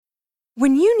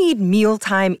When you need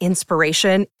mealtime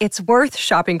inspiration, it's worth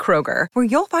shopping Kroger, where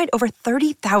you'll find over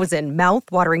 30,000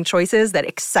 mouth-watering choices that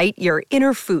excite your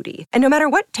inner foodie. And no matter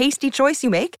what tasty choice you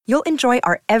make, you'll enjoy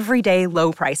our everyday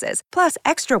low prices, plus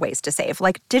extra ways to save,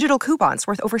 like digital coupons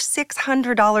worth over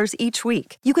 $600 each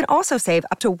week. You can also save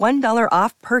up to $1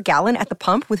 off per gallon at the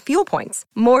pump with fuel points.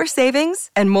 More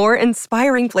savings and more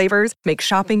inspiring flavors make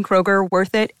shopping Kroger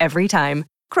worth it every time.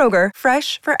 Kroger,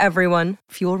 fresh for everyone.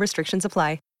 Fuel restrictions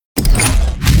apply.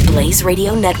 Blaze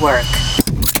Radio Network.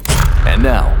 And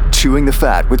now, Chewing the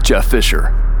Fat with Jeff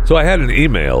Fisher. So I had an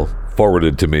email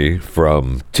forwarded to me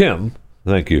from Tim.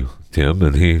 Thank you, Tim.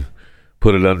 And he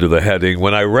put it under the heading,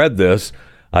 when I read this,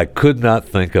 I could not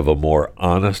think of a more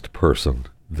honest person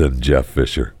than Jeff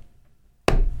Fisher.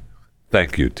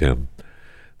 Thank you, Tim.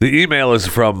 The email is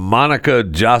from Monica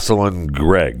Jocelyn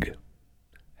Gregg.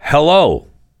 Hello.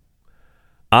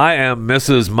 I am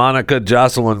Mrs. Monica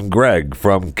Jocelyn Gregg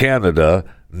from Canada,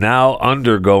 now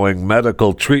undergoing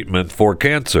medical treatment for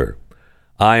cancer.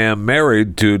 I am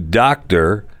married to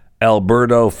Dr.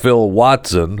 Alberto Phil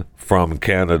Watson from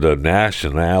Canada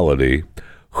nationality,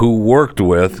 who worked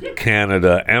with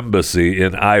Canada Embassy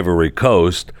in Ivory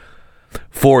Coast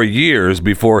for years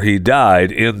before he died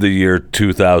in the year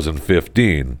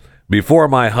 2015. Before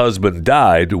my husband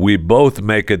died, we both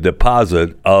make a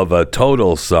deposit of a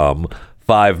total sum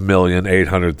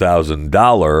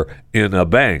 $5,800,000 in a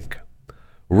bank.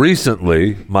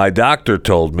 Recently, my doctor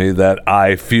told me that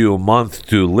I few months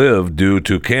to live due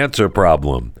to cancer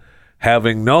problem.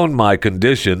 Having known my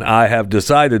condition, I have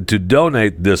decided to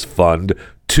donate this fund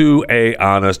to a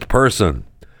honest person.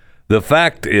 The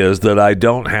fact is that I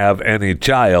don't have any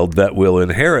child that will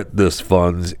inherit this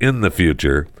funds in the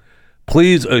future.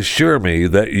 Please assure me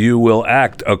that you will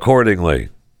act accordingly.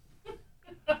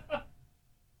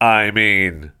 I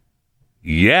mean,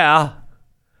 yeah.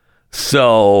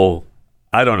 So,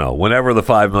 I don't know. Whenever the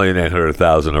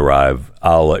 $5,800,000 arrive,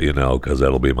 I'll let you know, because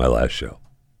that'll be my last show.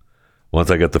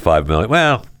 Once I get the $5 million,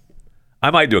 well,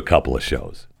 I might do a couple of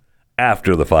shows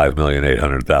after the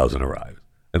 $5,800,000 arrives.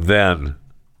 And then,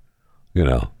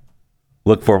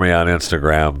 look for me on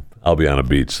Instagram. I'll be on a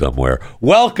beach somewhere.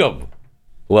 Welcome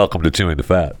to Chewing the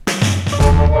Fat.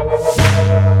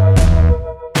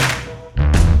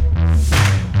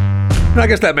 I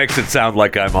guess that makes it sound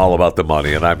like I'm all about the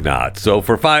money, and I'm not. So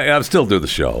for I'll still do the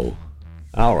show.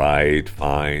 All right,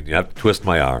 fine. You have to twist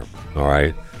my arm. All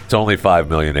right, it's only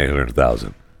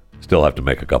 $5,800,000. Still have to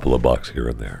make a couple of bucks here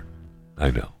and there.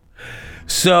 I know.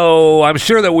 So I'm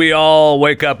sure that we all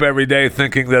wake up every day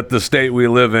thinking that the state we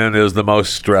live in is the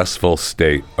most stressful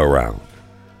state around.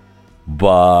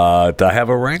 But I have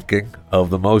a ranking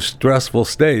of the most stressful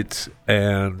states,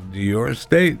 and your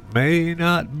state may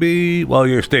not be. Well,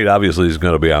 your state obviously is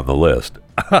going to be on the list.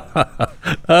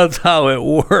 That's how it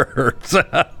works.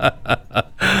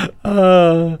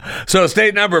 So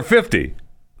state number 50,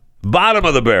 bottom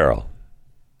of the barrel.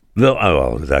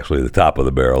 It's actually the top of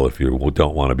the barrel if you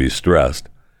don't want to be stressed.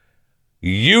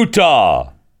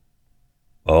 Utah.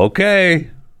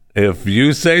 Okay, if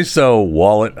you say so,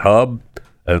 Wallet Hub.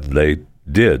 And they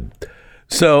did.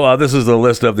 So this is the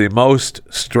list of the most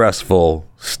stressful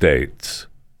states.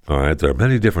 All right, there are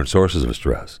many different sources of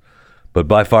stress, but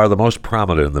by far the most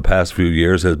prominent in the past few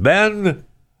years has been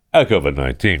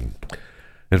COVID-19.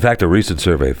 In fact, a recent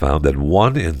survey found that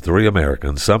 1 in 3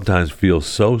 Americans sometimes feel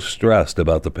so stressed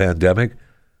about the pandemic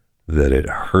that it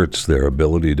hurts their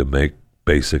ability to make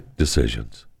basic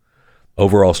decisions.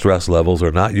 Overall stress levels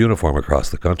are not uniform across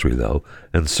the country, though,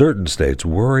 and certain states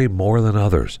worry more than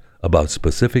others about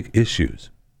specific issues.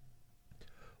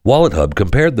 Wallet Hub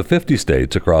compared the 50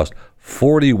 states across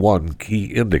 41 key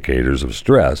indicators of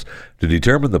stress to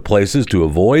determine the places to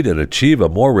avoid and achieve a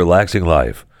more relaxing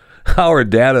life. Our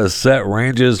data set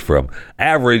ranges from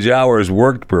average hours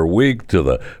worked per week to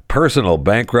the personal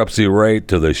bankruptcy rate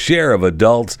to the share of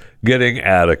adults getting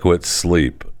adequate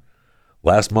sleep.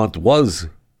 Last month was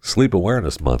Sleep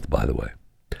Awareness Month, by the way.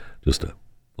 Just a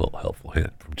little helpful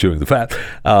hint from Chewing the Fat.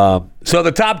 So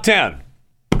the top 10.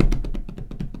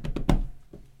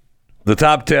 The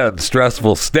top 10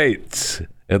 stressful states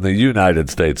in the United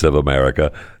States of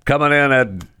America. Coming in at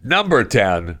number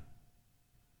 10,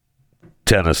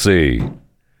 Tennessee.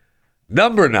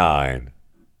 Number 9,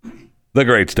 the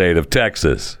great state of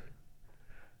Texas.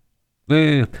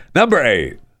 Number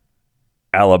 8,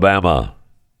 Alabama.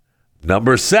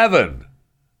 Number 7,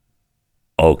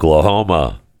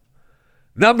 Oklahoma.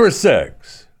 Number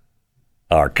 6,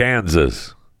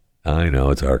 Arkansas. I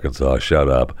know it's Arkansas. Shut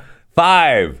up.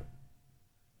 5,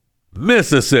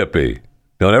 Mississippi.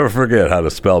 Don't ever forget how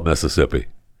to spell Mississippi.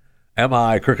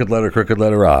 M-I, crooked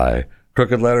letter I,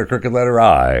 crooked letter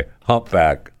I,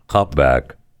 humpback,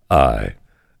 I.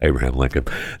 Abraham Lincoln.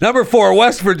 Number 4,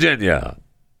 West Virginia.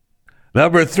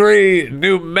 Number 3,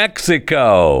 New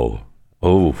Mexico.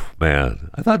 Oh, man.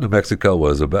 I thought New Mexico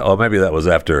was maybe that was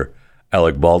after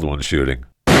Alec Baldwin shooting.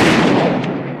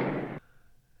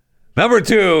 Number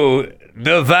 2,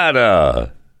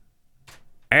 Nevada.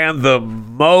 And the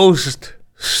most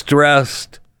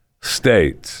stressed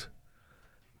states.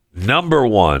 Number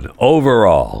 1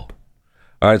 overall.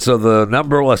 All right, so the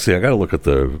number, let's see, I got to look at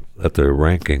the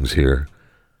rankings here.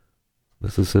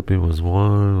 Mississippi was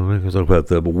 1. But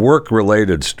the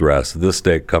work-related stress, this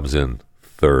state comes in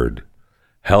 3rd.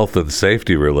 Health and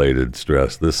safety-related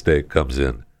stress, this state comes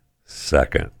in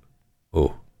 2nd.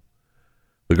 Oh,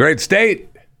 the great state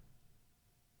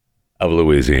of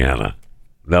Louisiana,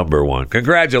 number 1.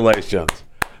 Congratulations.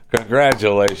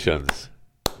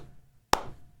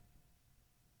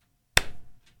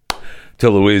 To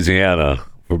Louisiana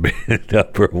for being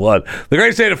number 1. The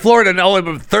great state of Florida, only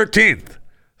 13th.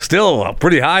 Still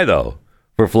pretty high, though,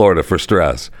 for Florida for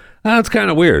stress. That's kind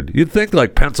of weird. You'd think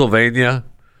like Pennsylvania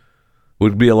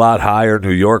would be a lot higher. New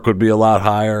York would be a lot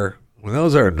higher. I mean,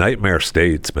 those are nightmare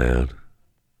states, man.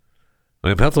 I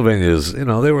mean, Pennsylvania is,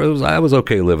 I was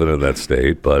okay living in that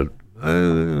state, but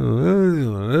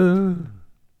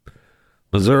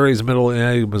Missouri's middle.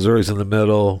 Yeah, Missouri's in the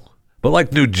middle. But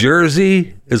like New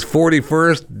Jersey is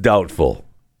 41st. Doubtful.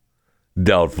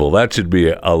 That should be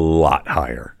a lot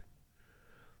higher.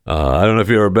 I don't know if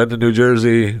you've ever been to New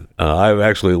Jersey. I've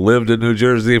actually lived in New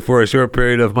Jersey for a short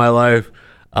period of my life.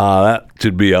 That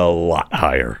should be a lot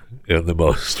higher in the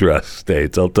most stressed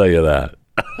states. I'll tell you that.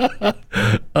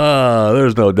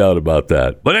 There's no doubt about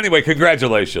that. But anyway,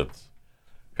 congratulations.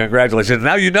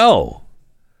 Now you know.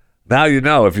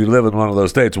 If you live in one of those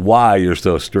states, why you're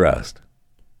so stressed.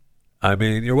 I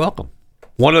mean, you're welcome.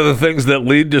 One of the things that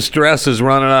lead to stress is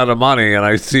running out of money, and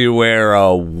I see where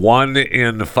 1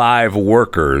 in 5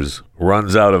 workers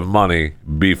runs out of money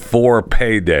before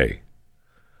payday.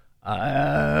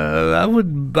 I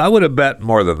would have bet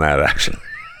more than that, actually.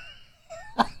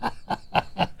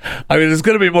 I mean, it's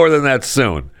going to be more than that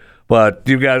soon, but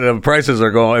you've got prices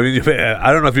are going. I mean,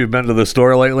 I don't know if you've been to the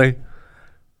store lately,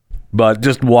 but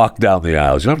just walk down the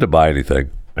aisles. You don't have to buy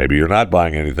anything. Maybe you're not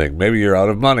buying anything. Maybe you're out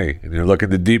of money and you're looking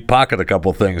to deep pocket a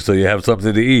couple things so you have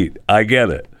something to eat. I get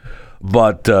it.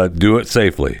 But do it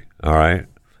safely, all right?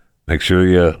 Make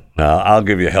sure I'll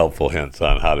give you helpful hints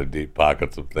on how to deep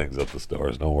pocket some things at the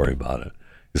stores. Don't worry about it.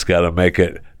 Just got to make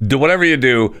it. Do whatever you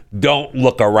do, don't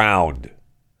look around.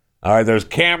 All right, there's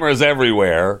cameras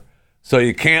everywhere, so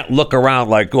you can't look around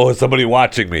like, oh, is somebody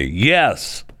watching me?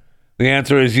 Yes. The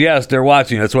answer is yes, they're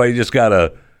watching. That's why you just got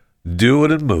to do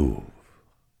it and move.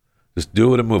 Just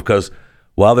do it and move, because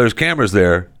while there's cameras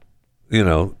there,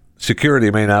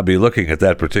 security may not be looking at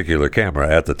that particular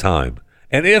camera at the time.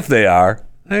 And if they are,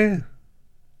 what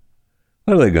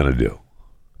are they going to do?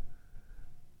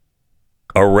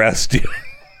 Arrest you?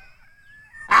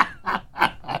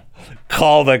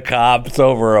 Call the cops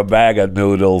over a bag of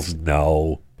noodles?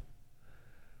 No.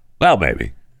 Well,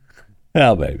 maybe.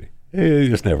 You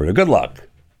just never know. Good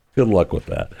luck with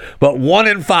that. But 1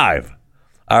 in 5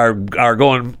 are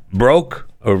going broke,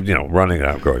 or running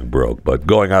out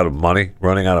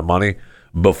of money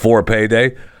before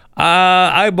payday.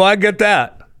 I get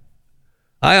that.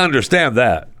 I understand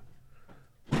that.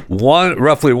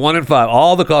 Roughly 1 in 5.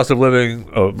 All the cost of living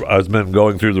has been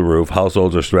going through the roof.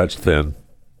 Households are stretched thin.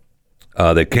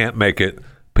 They can't make it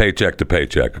paycheck to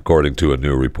paycheck, according to a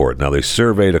new report. Now, they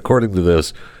surveyed, according to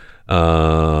this,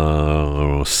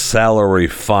 Salary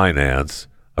Finance,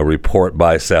 a report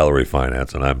by Salary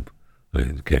Finance, and I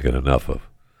can't get enough of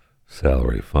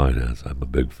Salary Finance. I'm a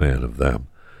big fan of them.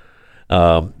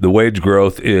 The wage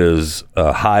growth is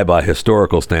high by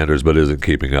historical standards, but isn't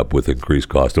keeping up with increased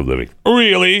cost of living.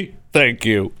 Really? Thank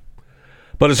you.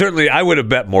 But certainly, I would have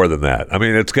bet more than that. I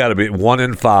mean, it's got to be 1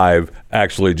 in 5.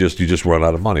 Actually, you just run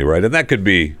out of money, right? And that could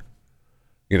be,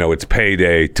 it's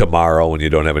payday tomorrow when you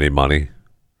don't have any money.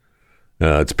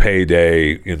 It's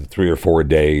payday in 3 or 4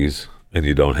 days, and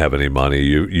you don't have any money.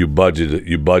 You budget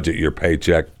your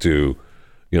paycheck to,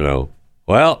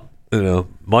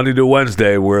 Monday to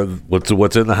Wednesday, where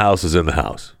what's in the house is in the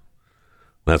house.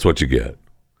 That's what you get.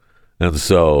 And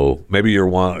so maybe you're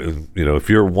if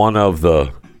you're one of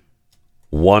the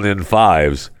 1 in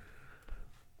 5s,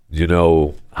 you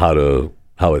know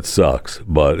how it sucks,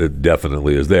 but it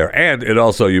definitely is there. And it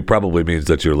also probably means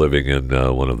that you're living in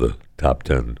one of the top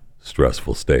 10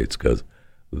 stressful states, because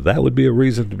that would be a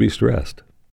reason to be stressed.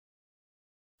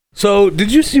 So,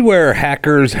 did you see where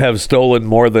hackers have stolen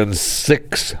more than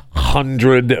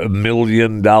 $600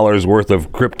 million worth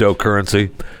of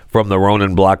cryptocurrency from the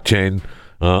Ronin blockchain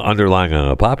underlying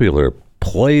a popular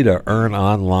play-to-earn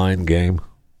online game,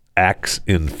 Axie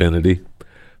Infinity?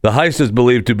 The heist is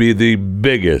believed to be the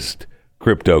biggest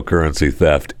cryptocurrency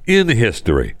theft in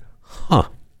history.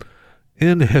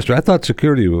 In history. I thought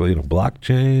security,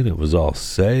 blockchain, it was all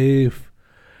safe.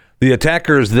 The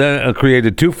attackers then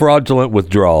created 2 fraudulent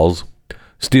withdrawals,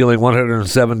 stealing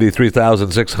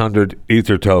 173,600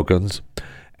 Ether tokens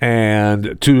and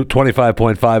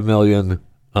 25.5 million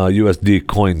USD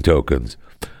coin tokens.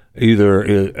 Ether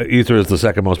is the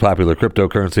second most popular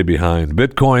cryptocurrency behind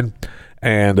Bitcoin,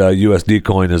 and USD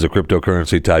coin is a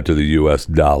cryptocurrency tied to the US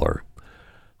dollar.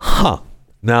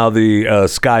 Now, the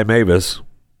Sky Mavis,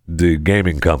 the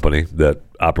gaming company that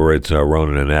operates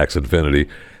Ronin and Axie Infinity,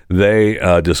 they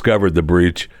discovered the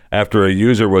breach after a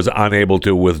user was unable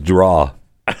to withdraw.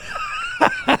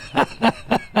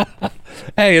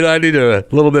 Hey, I need a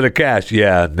little bit of cash.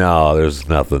 Yeah, no, there's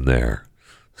nothing there.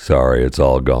 Sorry, it's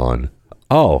all gone.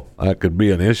 Oh, that could be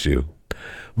an issue.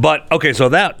 But, okay, so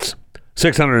that's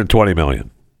 $620 million.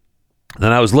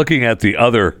 Then I was looking at the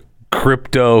other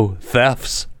crypto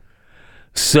thefts.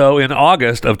 So in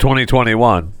August of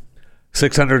 2021,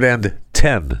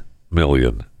 $610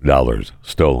 million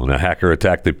stolen. A hacker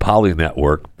attacked the Poly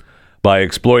network by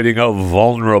exploiting a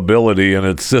vulnerability in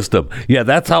its system. Yeah,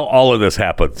 that's how all of this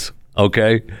happens,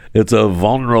 okay? It's a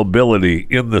vulnerability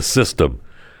in the system.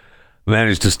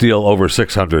 Managed to steal over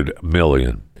 $600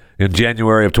 million. In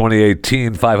January of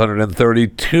 2018,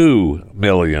 $532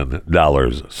 million.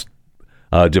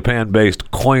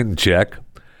 Japan-based CoinCheck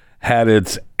had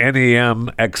its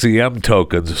NEM XEM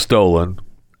tokens stolen.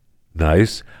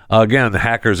 Nice. Again, the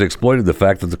hackers exploited the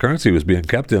fact that the currency was being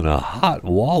kept in a hot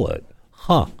wallet.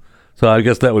 So I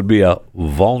guess that would be a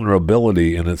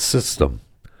vulnerability in its system.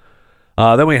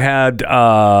 Then we had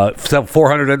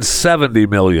 $470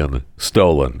 million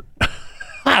stolen.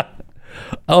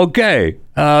 Okay.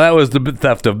 That was the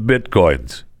theft of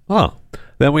Bitcoins.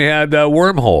 Then we had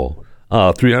Wormhole,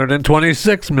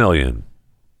 $326 million.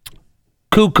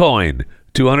 KuCoin,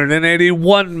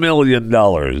 $281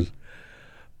 million.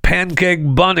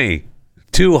 Pancake Bunny,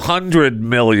 $200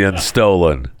 million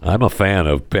stolen. I'm a fan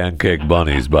of Pancake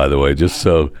Bunnies, by the way, just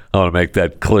so I want to make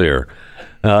that clear.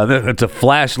 It's a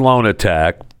flash loan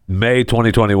attack, May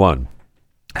 2021.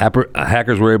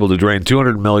 Hackers were able to drain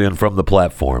 $200 million from the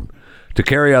platform. To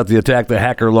carry out the attack, the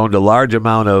hacker loaned a large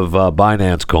amount of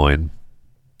Binance Coin,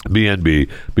 BNB,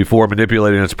 before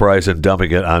manipulating its price and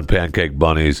dumping it on Pancake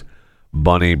Bunny's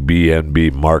Bunny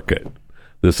BNB market.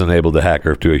 This enabled the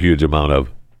hacker to a huge amount of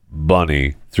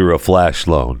Bunny through a flash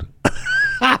loan.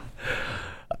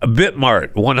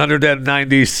 Bitmart,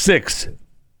 $196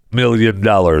 million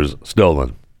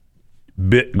stolen.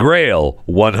 BitGrail,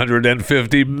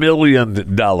 $150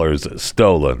 million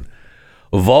stolen.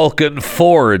 Vulcan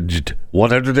Forged,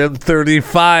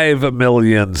 $135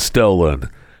 million stolen.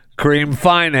 Cream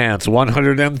Finance,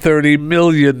 $130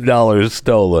 million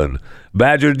stolen.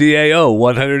 Badger DAO,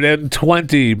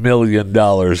 $120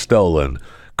 million stolen.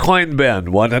 Coinbend,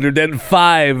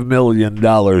 $105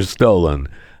 million stolen.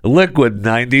 Liquid,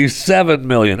 $97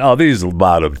 million. Oh, these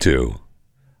bottom two.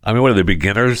 I mean, what are they,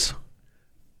 beginners?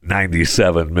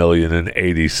 $97 million and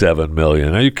 $87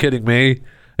 million. Are you kidding me?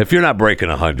 If you're not breaking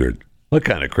 100, what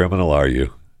kind of criminal are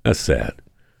you? That's sad.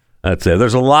 That's sad.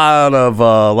 There's a lot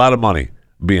of money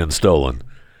being stolen,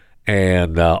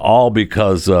 and all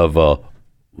because of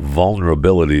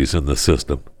vulnerabilities in the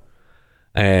system.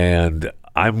 And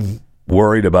I'm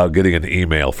worried about getting an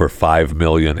email for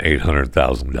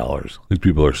 $5,800,000. These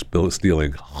people are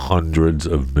stealing hundreds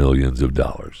of millions of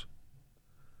dollars.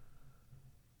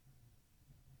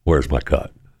 Where's my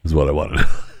cut? Is what I want to know.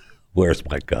 Where's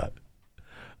my cut?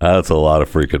 That's a lot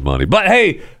of freaking money. But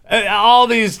hey, all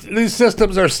these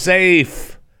systems are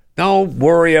safe. Don't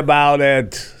worry about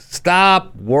it.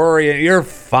 Stop worrying. You're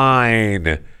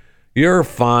fine. You're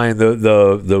fine.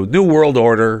 The New World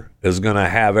Order is going to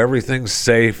have everything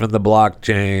safe in the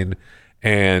blockchain,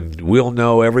 and we'll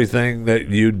know everything that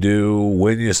you do,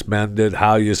 when you spend it,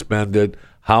 how you spend it,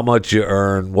 how much you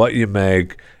earn, what you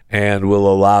make, and will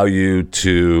allow you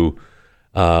to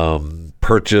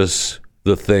purchase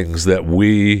the things that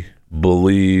we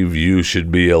believe you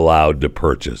should be allowed to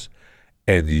purchase.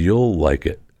 And you'll like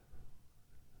it.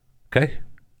 Okay?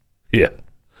 Yeah.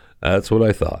 That's what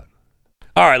I thought.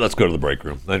 All right, let's go to the break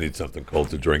room. I need something cold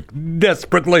to drink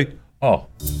desperately. Oh.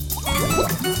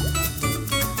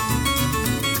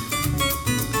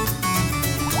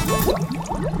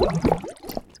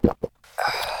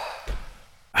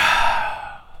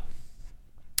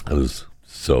 was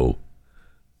so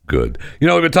good. You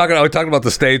know, we talked about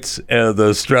the states and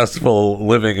the stressful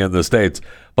living in the states,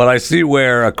 but I see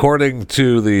where, according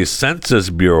to the Census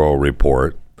Bureau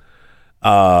report,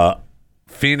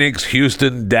 Phoenix,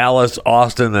 Houston, Dallas,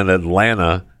 Austin, and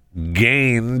Atlanta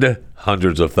gained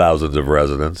hundreds of thousands of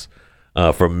residents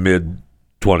from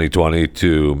mid-2020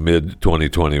 to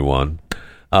mid-2021.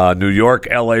 New York,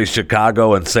 LA,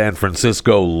 Chicago, and San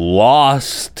Francisco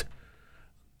lost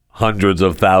hundreds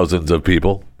of thousands of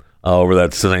people over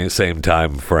that same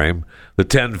time frame. The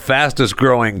 10 fastest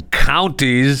growing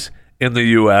counties in the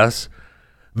U.S.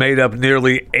 made up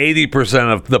nearly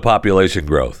 80% of the population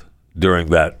growth during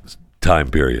that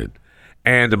time period.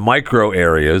 And micro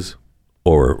areas,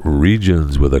 or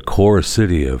regions with a core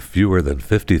city of fewer than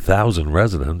 50,000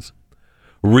 residents,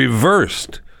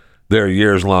 reversed their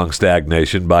years-long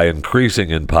stagnation by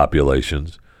increasing in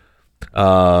populations.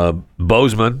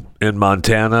 Bozeman in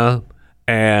Montana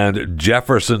and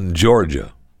Jefferson,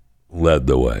 Georgia, led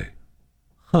the way.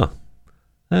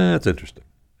 That's interesting,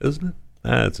 isn't it?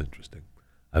 That's interesting.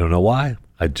 I don't know why.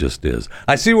 It just is.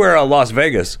 I see where Las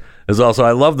Vegas is also.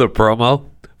 I love the promo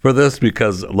for this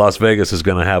because Las Vegas is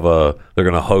going to they're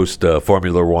going to host a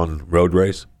Formula One road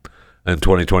race in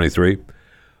 2023.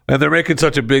 And they're making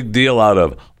such a big deal out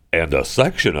of, and a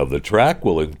section of the track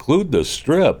will include the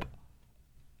strip.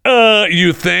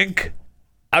 You think?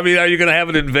 I mean, are you going to have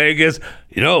it in Vegas?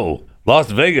 You know,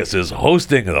 Las Vegas is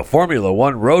hosting the Formula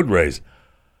One road race.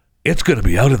 It's going to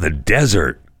be out in the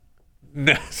desert.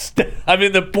 I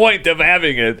mean, the point of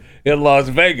having it in Las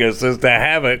Vegas is to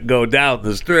have it go down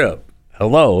the strip.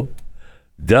 Hello?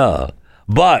 Duh.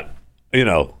 But, you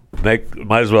know,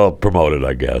 might as well promote it,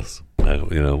 I guess.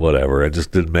 Whatever. It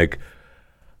just didn't make...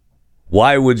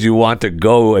 Why would you want to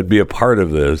go and be a part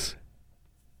of this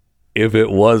if it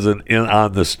wasn't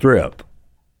on the strip?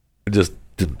 It just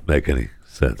didn't make any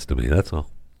sense to me, that's all.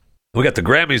 We got the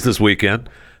Grammys this weekend,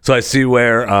 so I see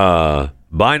where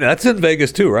that's in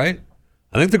Vegas too, right?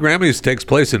 I think the Grammys takes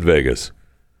place in Vegas.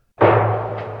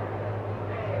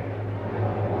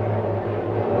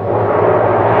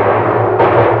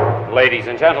 Ladies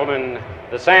and gentlemen,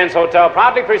 the Sands Hotel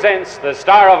proudly presents the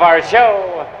star of our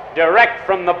show, direct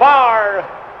from the bar,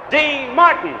 Dean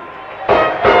Martin.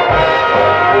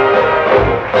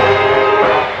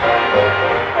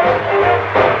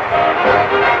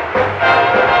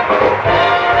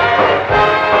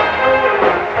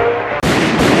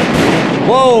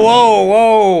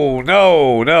 Whoa.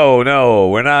 No.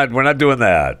 We're not doing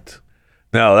that.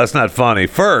 No, that's not funny.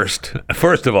 First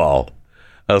of all,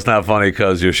 that's not funny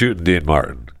because you're shooting Dean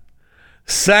Martin.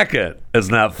 Second, it's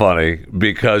not funny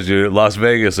because you're Las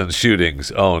Vegas and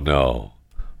shootings. Oh, no,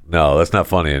 that's not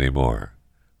funny anymore.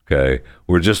 Okay,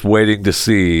 we're just waiting to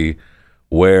see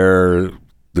where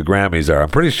the Grammys are. I'm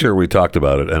pretty sure we talked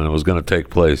about it, and it was going to take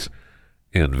place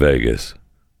in Vegas.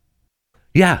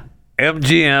 Yeah,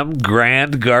 MGM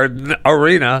Grand Garden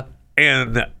Arena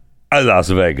in Las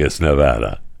Vegas,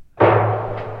 Nevada.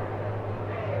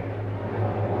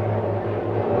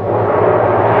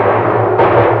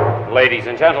 Ladies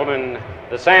and gentlemen,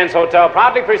 the Sands Hotel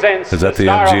proudly presents Is that the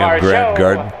star MGM of our Grand show,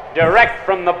 Garden? direct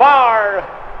from the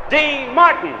bar, Dean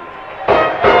Martin.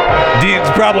 Dean's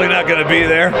probably not going to be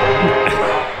there.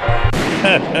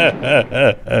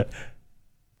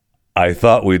 I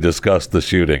thought we discussed the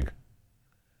shooting.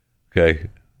 Okay.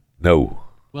 No.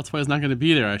 Well, that's why he's not going to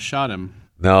be there. I shot him.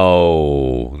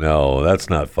 No, that's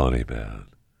not funny, man.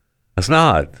 That's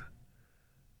not.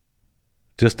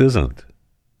 Just isn't.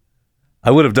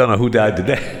 I would have done a Who Died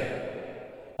Today.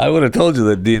 I would have told you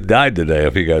that Dean died today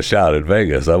if he got shot in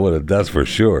Vegas. I would have, that's for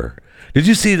sure. Did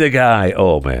you see the guy?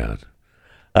 Oh, man.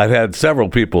 I've had several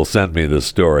people send me this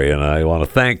story, and I want to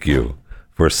thank you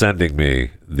for sending me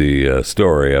the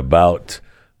story about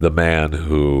the man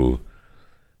who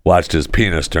watched his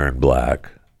penis turn black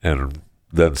and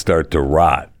then start to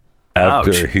rot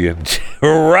after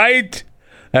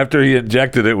after he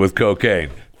injected it with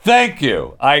cocaine. Thank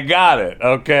you. I got it.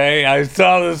 Okay. I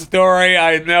saw the story.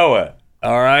 I know it.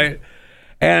 All right.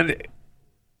 And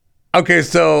okay,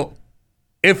 so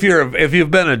if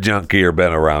you've been a junkie or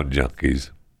been around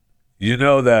junkies, you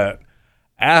know that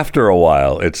after a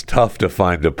while it's tough to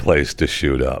find a place to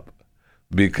shoot up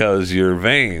because your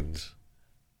veins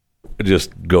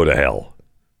just go to hell.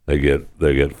 They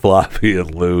get floppy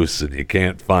and loose, and you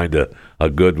can't find a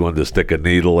good one to stick a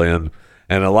needle in.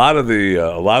 And a lot of the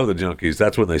junkies,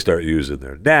 that's when they start using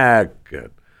their neck.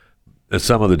 And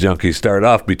some of the junkies start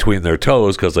off between their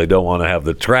toes because they don't want to have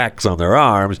the tracks on their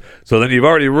arms. So then you've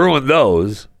already ruined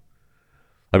those.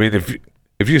 I mean,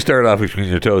 if you start off between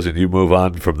your toes and you move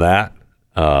on from that,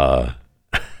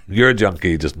 you're a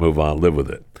junkie. Just move on, live with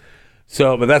it.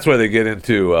 So, but that's where they get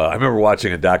into. I remember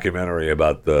watching a documentary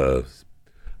about the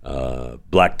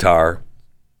black tar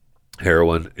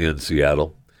heroin in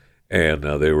Seattle, and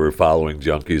they were following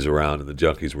junkies around, and the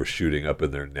junkies were shooting up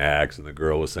in their necks, and the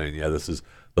girl was saying, "Yeah, this is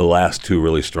the last two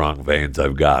really strong veins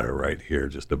I've got are right here,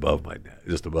 just above my neck,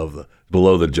 just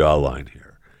below the jawline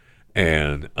here,"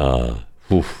 and not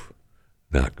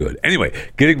good. Anyway,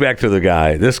 getting back to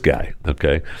this guy,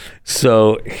 okay,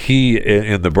 so he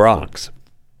in the Bronx.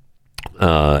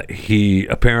 He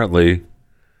apparently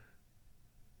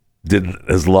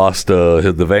has lost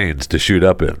the veins to shoot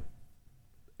up in,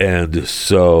 and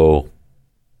so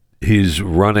he's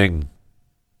running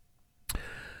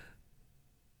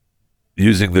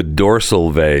using the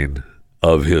dorsal vein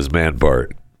of his man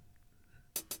part.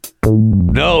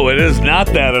 No, it is not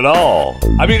that at all.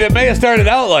 I mean, it may have started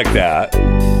out like that.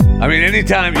 I mean,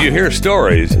 anytime you hear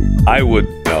stories, I would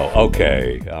know.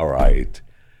 Okay, all right.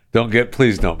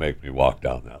 Please don't make me walk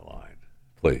down that line,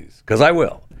 please, because I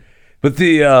will. But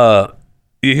you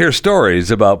hear stories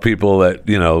about people that,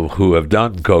 who have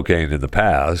done cocaine in the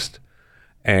past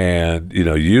and,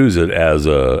 use it as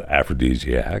a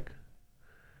aphrodisiac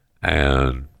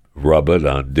and rub it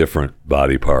on different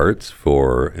body parts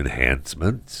for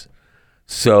enhancements.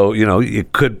 So,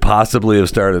 it could possibly have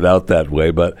started out that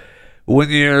way, but when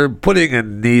you're putting a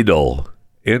needle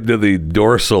into the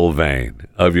dorsal vein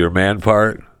of your man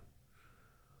part,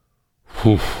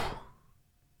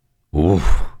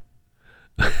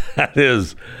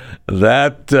 that's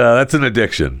an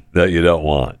addiction that you don't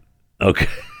want. Okay.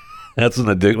 That's an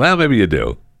addiction. Well, maybe you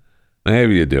do.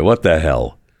 What the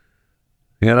hell?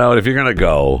 If you're going to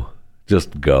go,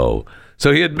 just go.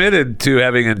 So he admitted to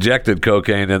having injected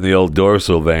cocaine in the old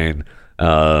dorsal vein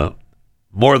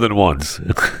more than once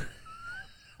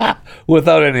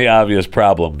without any obvious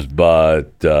problems.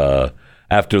 But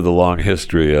after the long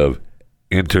history of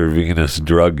intravenous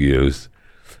drug use,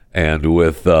 and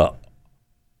with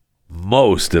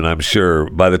most, and I'm sure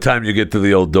by the time you get to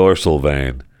the old dorsal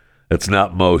vein, it's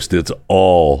not most, it's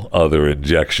all other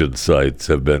injection sites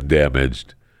have been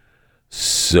damaged.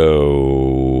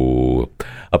 So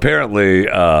apparently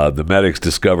the medics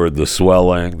discovered the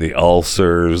swelling, the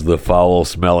ulcers, the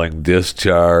foul-smelling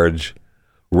discharge,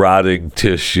 rotting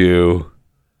tissue.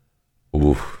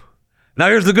 Oof. Now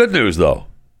here's the good news, though.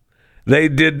 They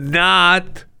did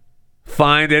not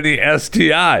find any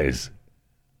STIs.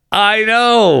 I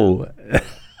know.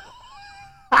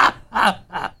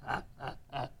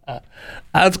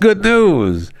 That's good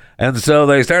news. And so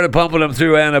they started pumping him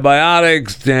through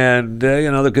antibiotics, and,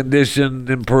 the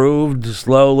condition improved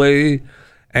slowly.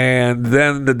 And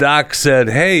then the doc said,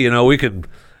 hey, we can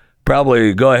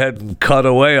probably go ahead and cut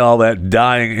away all that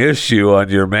dying tissue on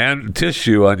your man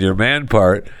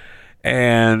part.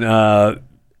 And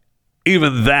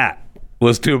even that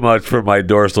was too much for my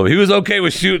dorsal. He was okay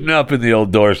with shooting up in the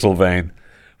old dorsal vein.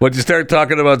 But you start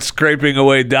talking about scraping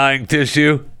away dying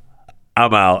tissue,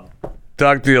 I'm out.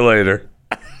 Talk to you later.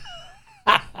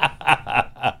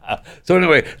 So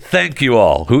anyway, thank you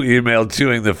all who emailed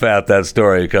Chewing the Fat that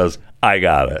story, because I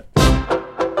got it.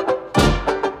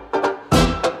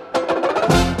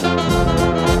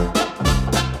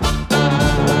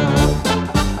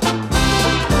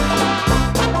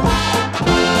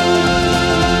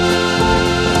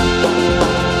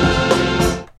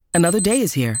 Another day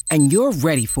is here, and you're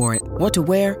ready for it. What to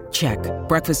wear? Check.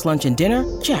 Breakfast, lunch, and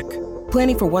dinner? Check.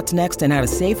 Planning for what's next and how to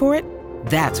save for it?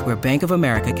 That's where Bank of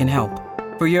America can help.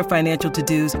 For your financial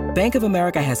to-dos, Bank of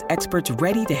America has experts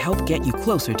ready to help get you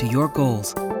closer to your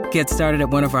goals. Get started at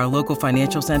one of our local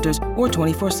financial centers or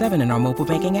 24/7 in our mobile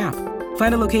banking app.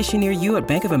 Find a location near you at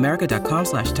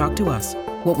bankofamerica.com/talktous.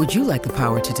 What would you like the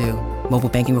power to do? Mobile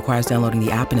banking requires downloading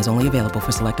the app and is only available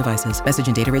for select devices. Message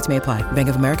and data rates may apply. Bank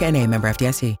of America NA, member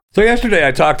FDIC. So yesterday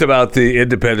I talked about the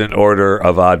Independent Order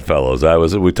of Oddfellows.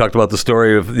 We talked about the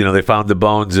story of, they found the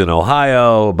bones in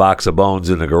Ohio, a box of bones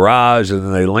in a garage, and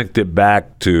then they linked it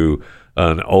back to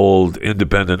an old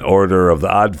Independent Order of the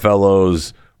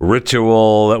Oddfellows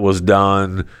ritual that was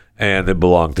done, and it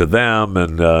belonged to them,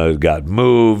 and it got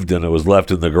moved, and it was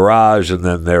left in the garage, and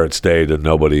then there it stayed, and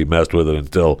nobody messed with it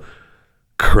until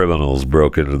criminals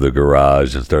broke into the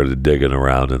garage and started digging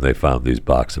around, and they found these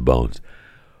box of bones.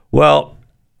 Well,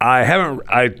 I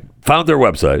found their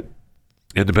website,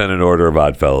 Independent Order of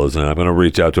Oddfellows, and I'm going to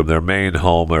reach out to them. Their main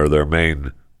home, or their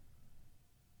main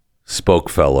spoke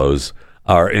fellows,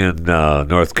 are in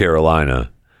North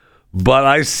Carolina. But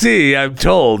I'm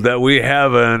told that we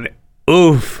have an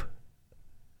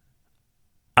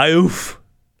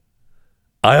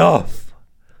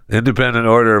Independent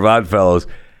Order of Oddfellows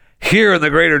here in the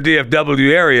greater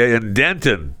DFW area in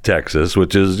Denton, Texas,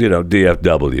 which is,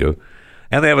 DFW.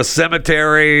 And they have a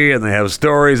cemetery, and they have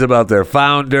stories about their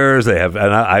founders. They have,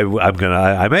 and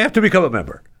I may have to become a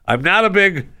member. I'm not a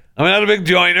big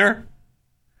joiner.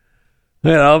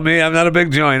 You know me, I'm not a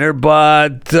big joiner,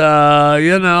 but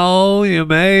you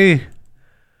may.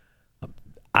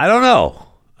 I don't know.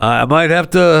 I might have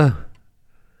to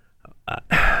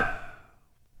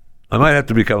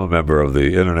become a member of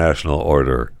the International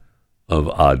Order of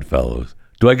Odd Fellows.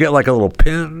 Do I get like a little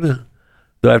pin?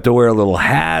 Do I have to wear a little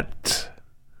hat?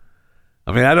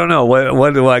 I mean, I don't know.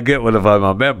 What do I get if I'm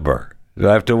a member? Do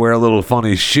I have to wear little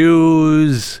funny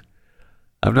shoes?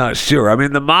 I'm not sure. I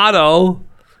mean, the motto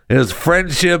is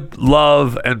friendship,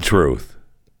 love, and truth.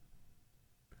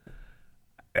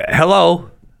 Hello?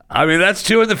 I mean, that's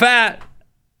chewing the fat.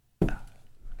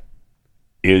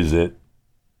 Is it?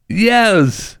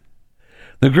 Yes.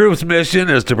 The group's mission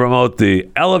is to promote the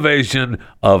elevation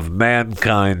of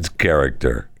mankind's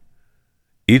character.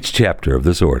 Each chapter of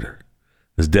this order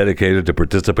is dedicated to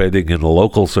participating in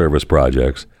local service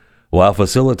projects while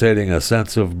facilitating a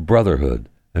sense of brotherhood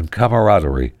and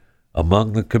camaraderie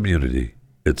among the community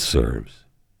it serves.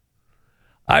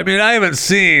 I mean, I haven't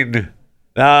seen,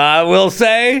 I will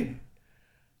say,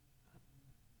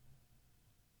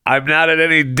 I'm not at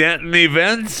any Denton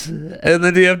events in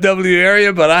the DFW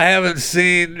area, but I haven't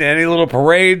seen any little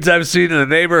parades I've seen in the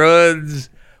neighborhoods.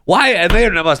 Why? And they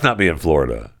must not be in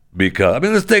Florida. Because, I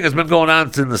mean, this thing has been going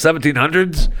on since the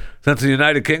 1700s, since the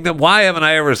United Kingdom. Why haven't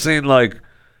I ever seen, like,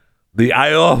 the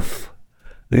IOF,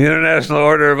 the International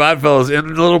Order of Odd Fellows, in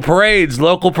little parades,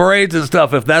 local parades and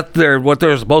stuff, if that's what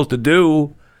they're supposed to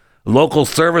do? Local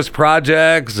service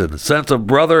projects and a sense of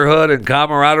brotherhood and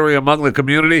camaraderie among the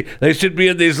community. They should be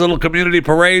in these little community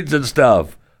parades and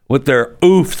stuff with their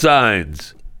oof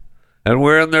signs and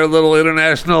wearing their little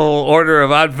International Order of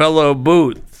Odd Fellow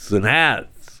boots and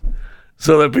hats,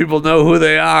 so that people know who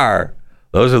they are.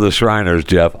 Those are the Shriners,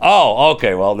 Jeff. Oh,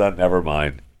 okay. Well, then, never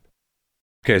mind.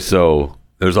 Okay, so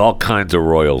there's all kinds of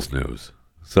Royals news.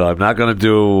 So I'm not going to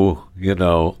do,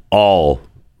 all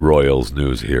Royals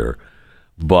news here.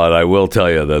 But I will tell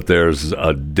you that there's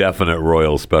a definite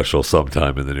Royals special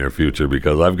sometime in the near future,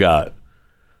 because I've got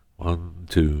 1,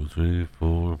 2, 3,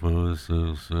 4, 5,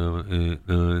 6, 7, 8,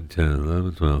 9, 10,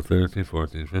 11, 12, 13,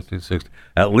 14, 15, 16,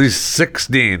 at least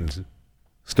 16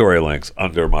 story links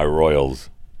under my Royals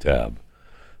tab.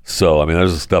 So, I mean,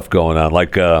 there's stuff going on.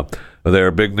 Like, their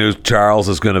big news, Charles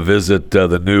is going to visit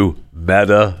the new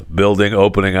Meta building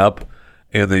opening up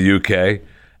in the UK.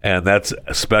 And that's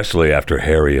especially after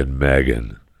Harry and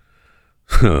Meghan.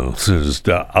 Just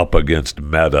up against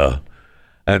Meta.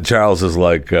 And Charles is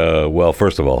like, well,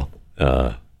 first of all,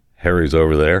 Harry's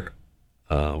over there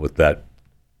with that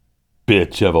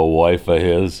bitch of a wife of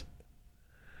his.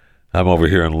 I'm over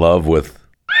here in love with,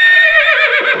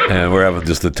 and we're having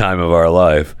just the time of our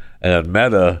life. And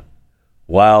Meta,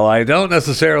 while I don't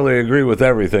necessarily agree with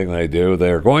everything they do,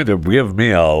 they're going to give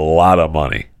me a lot of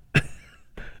money.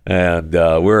 And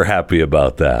we're happy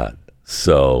about that.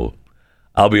 So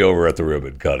I'll be over at the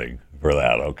ribbon cutting for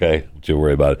that, okay? Don't you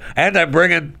worry about it. And I'm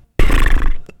bringing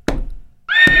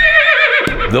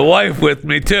the wife with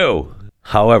me, too.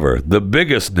 However, the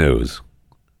biggest news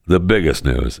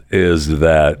is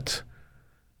that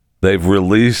they've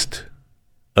released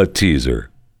a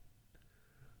teaser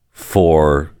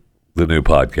for the new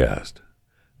podcast.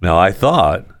 Now, I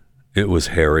thought it was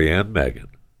Harry and Meghan,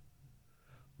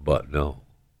 but no.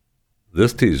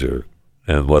 This teaser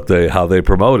and how they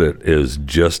promote it is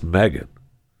just Meghan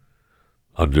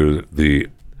under the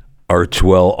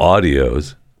Archwell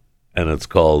Audios, and it's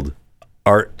called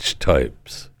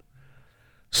Archetypes.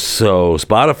 So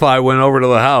Spotify went over to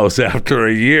the house after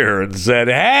a year and said,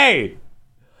 "Hey,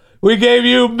 we gave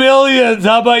you millions.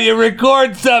 How about you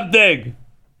record something?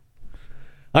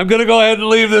 I'm going to go ahead and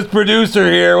leave this producer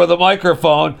here with a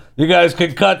microphone. You guys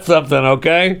can cut something,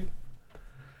 okay?"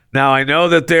 Now, I know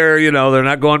that they're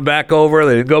not going back over.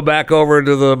 They didn't go back over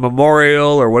to the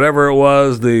memorial or whatever it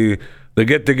was, the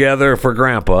get-together for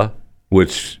Grandpa,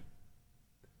 which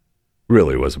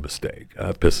really was a mistake.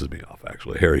 It pisses me off,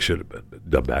 actually. Harry should have been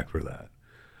done back for that.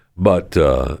 But,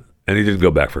 and he didn't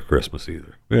go back for Christmas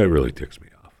either. It really ticks me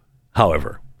off.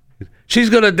 However, she's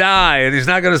going to die, and he's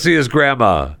not going to see his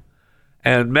grandma.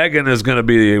 And Meghan is going to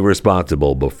be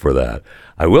responsible for that.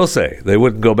 I will say they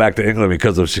wouldn't go back to England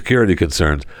because of security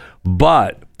concerns.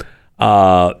 But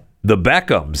the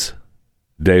Beckhams,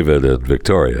 David and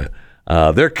Victoria,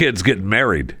 their kid's getting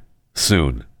married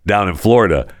soon down in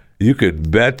Florida. You could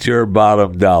bet your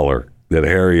bottom dollar that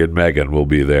Harry and Meghan will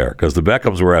be there, because the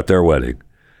Beckhams were at their wedding.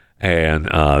 And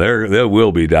they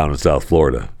will be down in South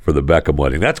Florida for the Beckham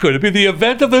wedding. That's going to be the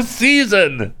event of the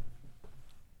season.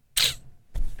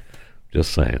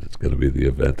 Just saying, it's going to be the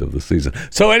event of the season.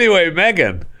 So anyway,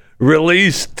 Megan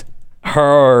released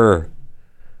her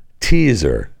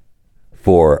teaser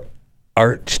for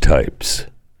Archetypes,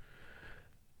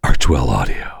 Archwell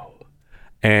Audio.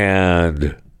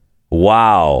 And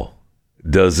wow,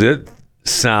 does it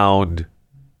sound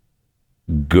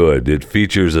good. It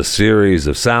features a series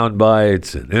of sound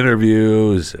bites and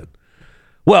interviews.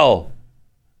 Well,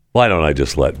 why don't I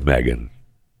just let Megan,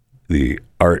 the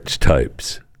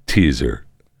Archetypes teaser,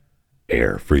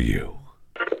 air for you?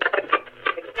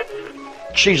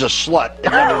 She's a slut.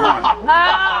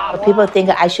 People think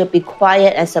I should be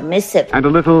quiet and submissive. And a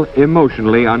little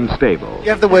emotionally unstable. You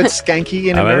have the word skanky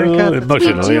in America?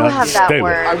 Emotionally unstable.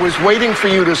 I was waiting for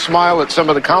you to smile at some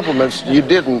of the compliments. You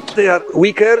didn't. They are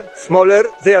weaker, smaller,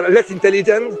 they are less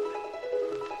intelligent.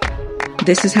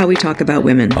 This is how we talk about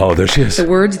women. Oh, there she is. The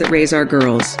words that raise our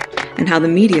girls, and how the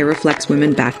media reflects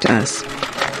women back to us.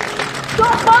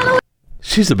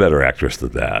 She's a better actress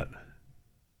than that.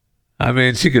 I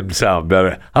mean, she could sound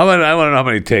better. I want to know how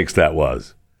many takes that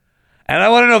was. And I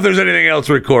want to know if there's anything else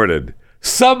recorded.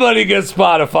 Somebody get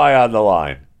Spotify on the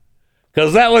line.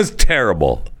 Because that was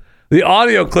terrible. The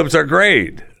audio clips are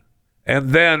great. And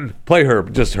then play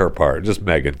just her part, just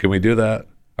Megan. Can we do that?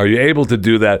 Are you able to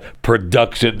do that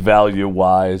production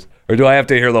value-wise? Or do I have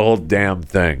to hear the whole damn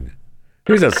thing?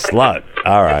 She's a slut.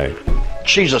 All right.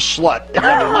 She's a slut.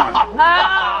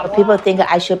 People think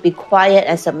I should be quiet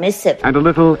and submissive. And a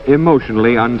little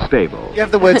emotionally unstable. You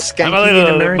have the word skanky I'm a little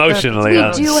in America? emotionally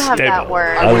unstable. We do have that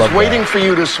word. I was waiting for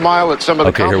you to smile at some of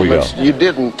the compliments. You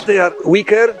didn't. They are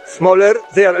weaker, smaller,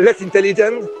 they are less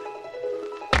intelligent.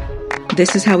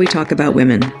 This is how we talk about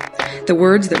women. The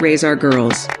words that raise our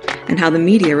girls, and how the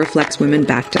media reflects women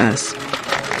back to us.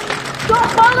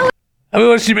 I mean,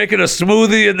 was she making a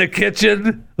smoothie in the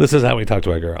kitchen? This is how we talk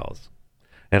to our girls.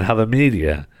 And how the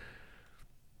media...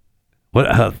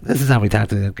 this is how we talk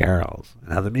to the girls.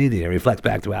 And how the media reflects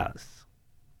back to us.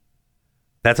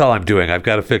 That's all I'm doing. I've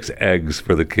got to fix eggs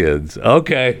for the kids.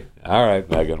 Okay. All right,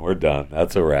 Megan, we're done.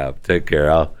 That's a wrap. Take care.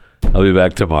 I'll be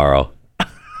back tomorrow.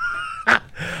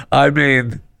 I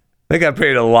mean, they got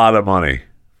paid a lot of money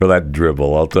for that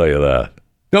dribble, I'll tell you that.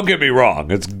 Don't get me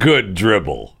wrong. It's good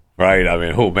dribble, right? I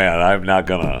mean, oh, man, I'm not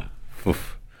going to say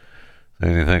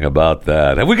anything about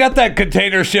that. Have we got that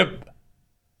container ship?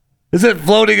 Is it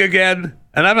floating again?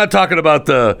 And I'm not talking about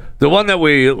the one that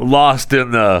we lost in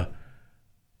the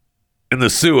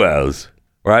Suez,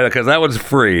 right? Because that one's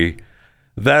free.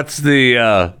 That's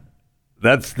the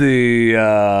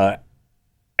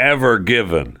Ever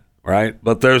Given, right?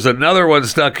 But there's another one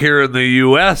stuck here in the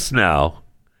U.S. now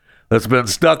that's been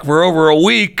stuck for over a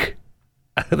week.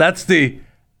 That's the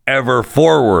Ever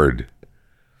Forward.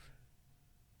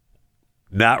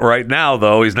 Not right now,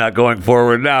 though. He's not going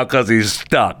forward now because he's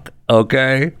stuck,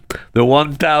 okay? The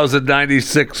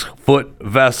 1,096-foot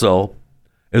vessel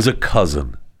is a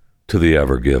cousin to the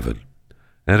Ever Given,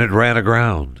 and it ran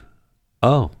aground.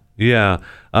 Oh, yeah.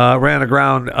 Ran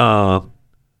aground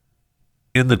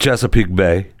in the Chesapeake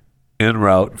Bay, en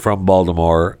route from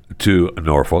Baltimore to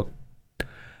Norfolk.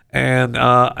 And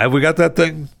have we got that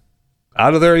thing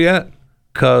out of there yet?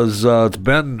 Because it's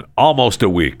been almost a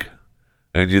week.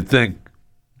 And you'd think,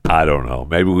 I don't know,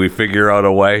 maybe we figure out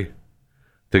a way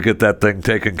to get that thing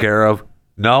taken care of.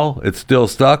 No, it's still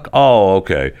stuck? Oh,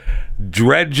 okay.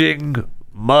 Dredging,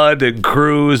 mud, and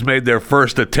crews made their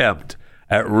first attempt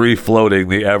at refloating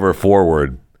the Ever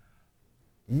Forward.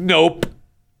 Nope.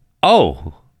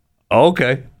 Oh,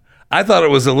 okay. I thought it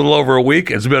was a little over a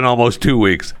week. It's been almost 2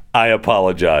 weeks. I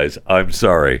apologize. I'm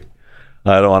sorry.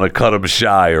 I don't want to cut them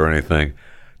shy or anything.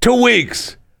 2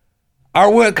 weeks. Are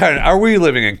we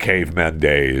living in caveman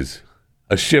days?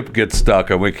 A ship gets stuck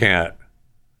and we can't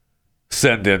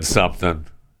send in something.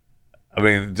 I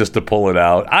mean, just to pull it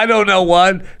out. I don't know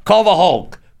what. Call the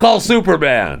Hulk. Call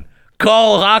Superman.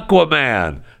 Call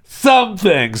Aquaman.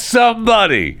 Something.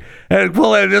 Somebody. And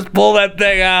just pull that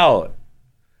thing out.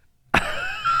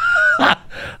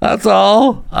 That's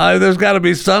all. There's got to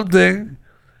be something.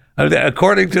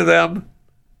 According to them,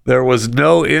 there was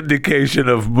no indication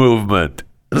of movement.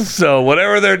 So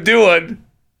whatever they're doing,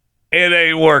 it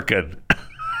ain't working.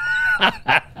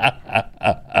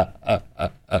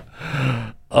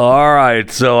 All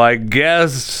right. So I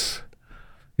guess,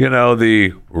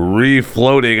 the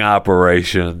refloating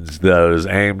operations that is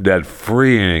aimed at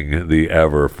freeing the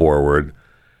Ever Forward,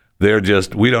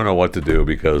 we don't know what to do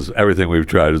because everything we've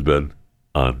tried has been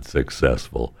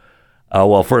unsuccessful.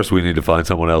 Well, first we need to find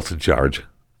someone else in charge.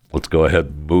 Let's go ahead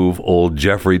and move old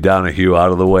Jeffrey Donahue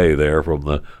out of the way there from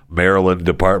the Maryland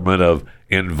Department of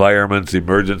Environment's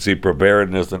Emergency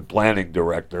Preparedness and Planning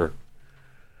Director.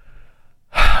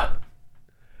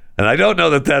 And I don't know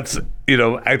that that's,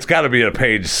 it's got to be a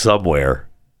page somewhere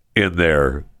in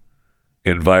their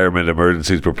Environment,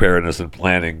 Emergencies, Preparedness, and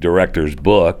Planning Director's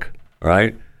book,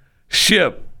 right?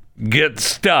 Ship gets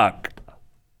stuck.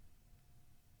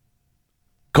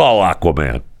 Call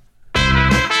Aquaman.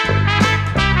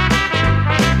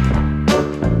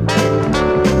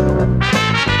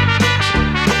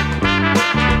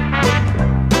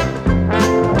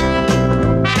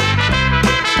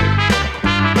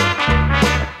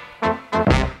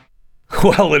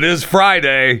 Well, it is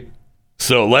Friday,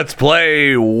 so let's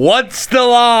play What's the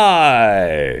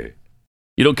Lie?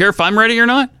 You don't care if I'm ready or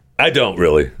not? I don't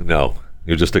really. No.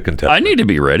 You're just a contestant. I need to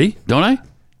be ready, don't I?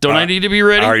 Don't I need to be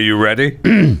ready? Are you ready?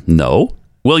 No.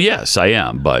 Well, yes, I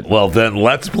am, but... Well, then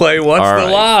let's play What's the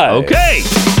Lie? Okay.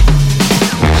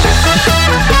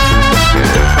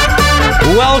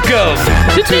 Welcome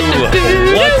to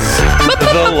What's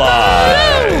the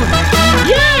Lie?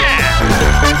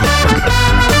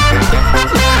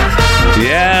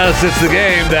 Yes, it's the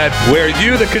game where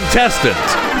you, the contestant,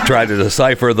 try to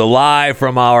decipher the lie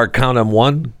from our, count 'em,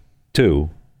 1, 2,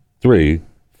 3,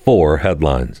 4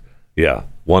 headlines. Yeah,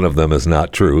 one of them is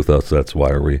not true, thus that's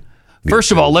why we...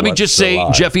 First of all, let me just say,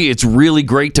 Jeffy, it's really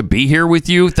great to be here with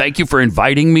you. Thank you for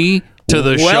inviting me to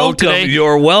the show today.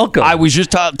 You're welcome. I was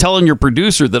just telling your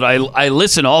producer that I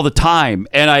listen all the time,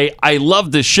 and I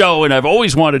love the show, and I've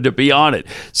always wanted to be on it.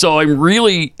 So I'm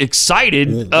really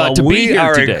excited to be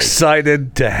here today. We are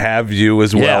excited to have you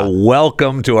as well. Yeah.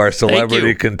 Welcome to our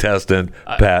celebrity contestant,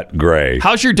 Pat Gray.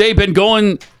 How's your day been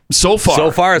going so far?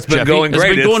 So far, it's been Jeffy? going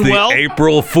great. It's been going well?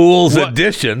 April Fool's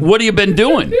edition. What have you been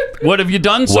doing? What have you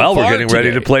done so far? Well, we're getting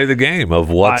ready to play the game of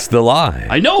What's the Lie.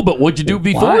 I know, but what'd you do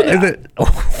before that?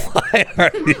 Why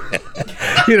are you?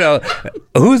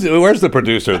 Where's the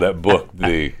producer that booked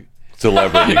the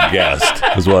celebrity guest?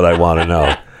 Is what I want to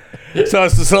know. So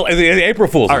it's the April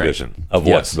Fool's edition of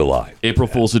What's the Lie. April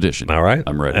Fool's edition. All right,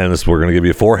 I'm ready. And we're going to give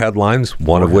you 4 headlines,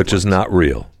 one of which is not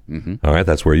real. Mm-hmm. All right,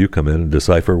 that's where you come in and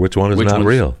decipher which one is not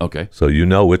real. Okay. So you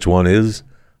know which one is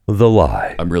the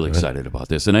lie. I'm really excited about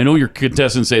this. And I know your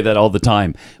contestants say that all the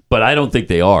time, but I don't think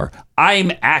they are.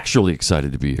 I'm actually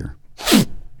excited to be here.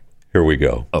 Here we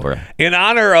go. All right. In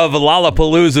honor of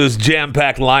Lollapalooza's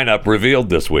jam-packed lineup revealed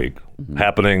this week,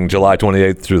 happening July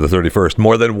 28th through the 31st,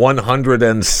 more than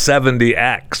 170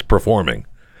 acts performing.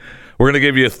 We're going to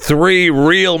give you 3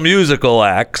 real musical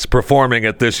acts performing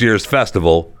at this year's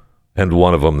festival, and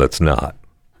one of them that's not.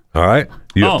 All right?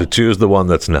 You have to choose the one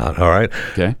that's not. All right?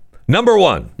 Okay. Number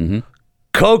 1,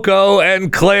 Coco and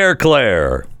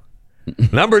Claire.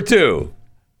 Number 2,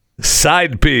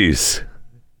 Side Piece.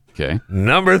 Okay.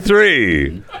 Number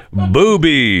 3,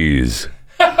 Boobies.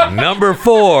 Number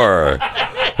 4,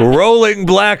 Rolling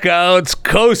Blackouts,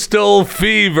 Coastal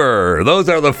Fever. Those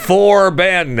are the 4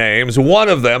 band names. One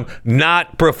of them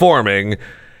not performing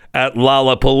at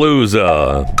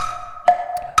Lollapalooza.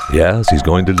 Yes, he's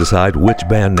going to decide which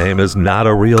band name is not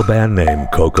a real band name.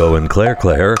 Coco and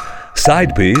Claire,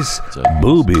 Side Piece,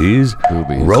 Boobies,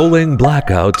 Rolling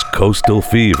Blackouts, Coastal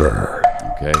Fever.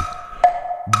 Okay.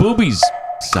 Boobies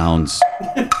sounds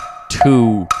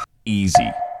too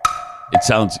easy. It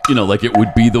sounds, like it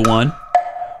would be the one.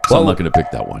 So I'm not going to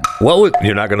pick that one.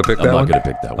 You're not going to pick that one? I'm not going to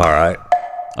pick that one. All right.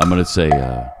 I'm going to say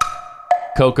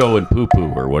Coco and Poo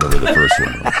Poo, or whatever the first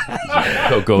one was.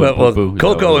 Coco and Poo Poo.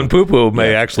 Coco and Poo Poo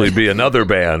may actually be another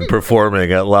band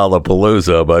performing at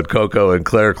Lollapalooza, but Coco and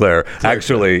Claire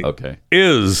actually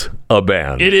is a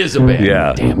band. It is a band.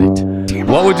 Yeah. Damn it.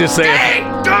 What would you say?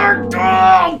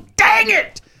 Dang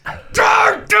it!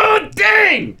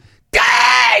 Dang!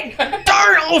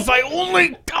 Darn! Oh, if I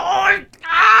only... Oh,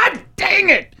 God, dang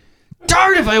it!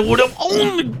 Darn, if I would have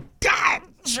only... God,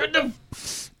 should have...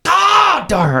 Ah,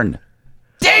 darn!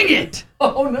 Dang it!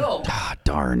 Oh, no. Ah,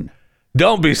 darn.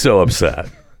 Don't be so upset,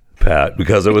 Pat,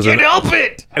 because it was Can't help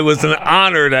it! It was an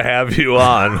honor to have you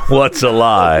on What's a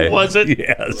Lie. Was it?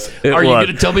 Yes. Are you going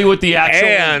to tell me what the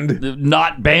actual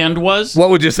not band was? What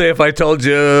would you say if I told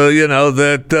you,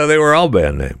 that they were all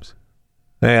band names?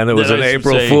 And it was an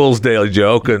April Fool's Day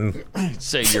joke, and I'd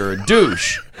say you're a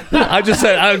douche. I just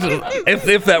said,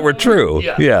 if that were true,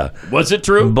 yeah. Was it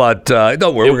true? But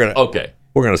don't worry,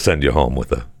 we're gonna send you home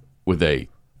with a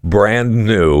brand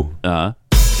new.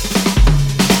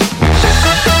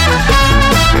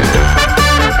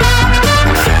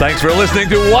 Thanks for listening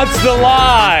to What's the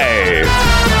Lie?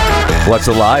 What's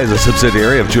the Lie is a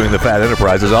subsidiary of Chewing the Fat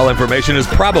Enterprises. All information is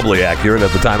probably accurate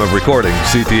at the time of recording.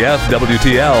 CTF,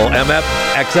 WTL, MF,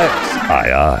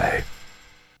 XX, II.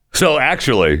 So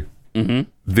actually,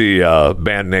 the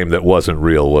band name that wasn't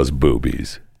real was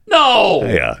Boobies. No.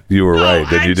 Yeah, you were right.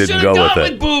 Then you didn't go with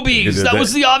it. With boobies. That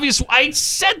was the obvious. I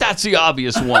said that's the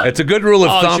obvious one. It's a good rule of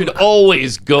thumb. You should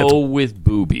always go with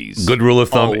boobies. Good rule of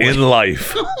thumb in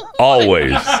life.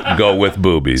 Always go with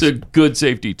boobies. It's a good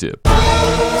safety tip.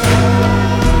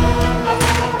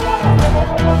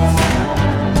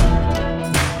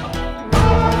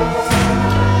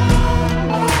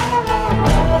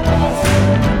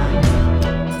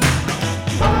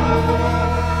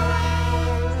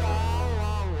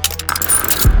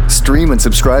 Stream and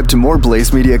subscribe to more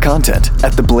Blaze Media content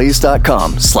at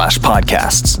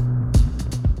theblaze.com/podcasts.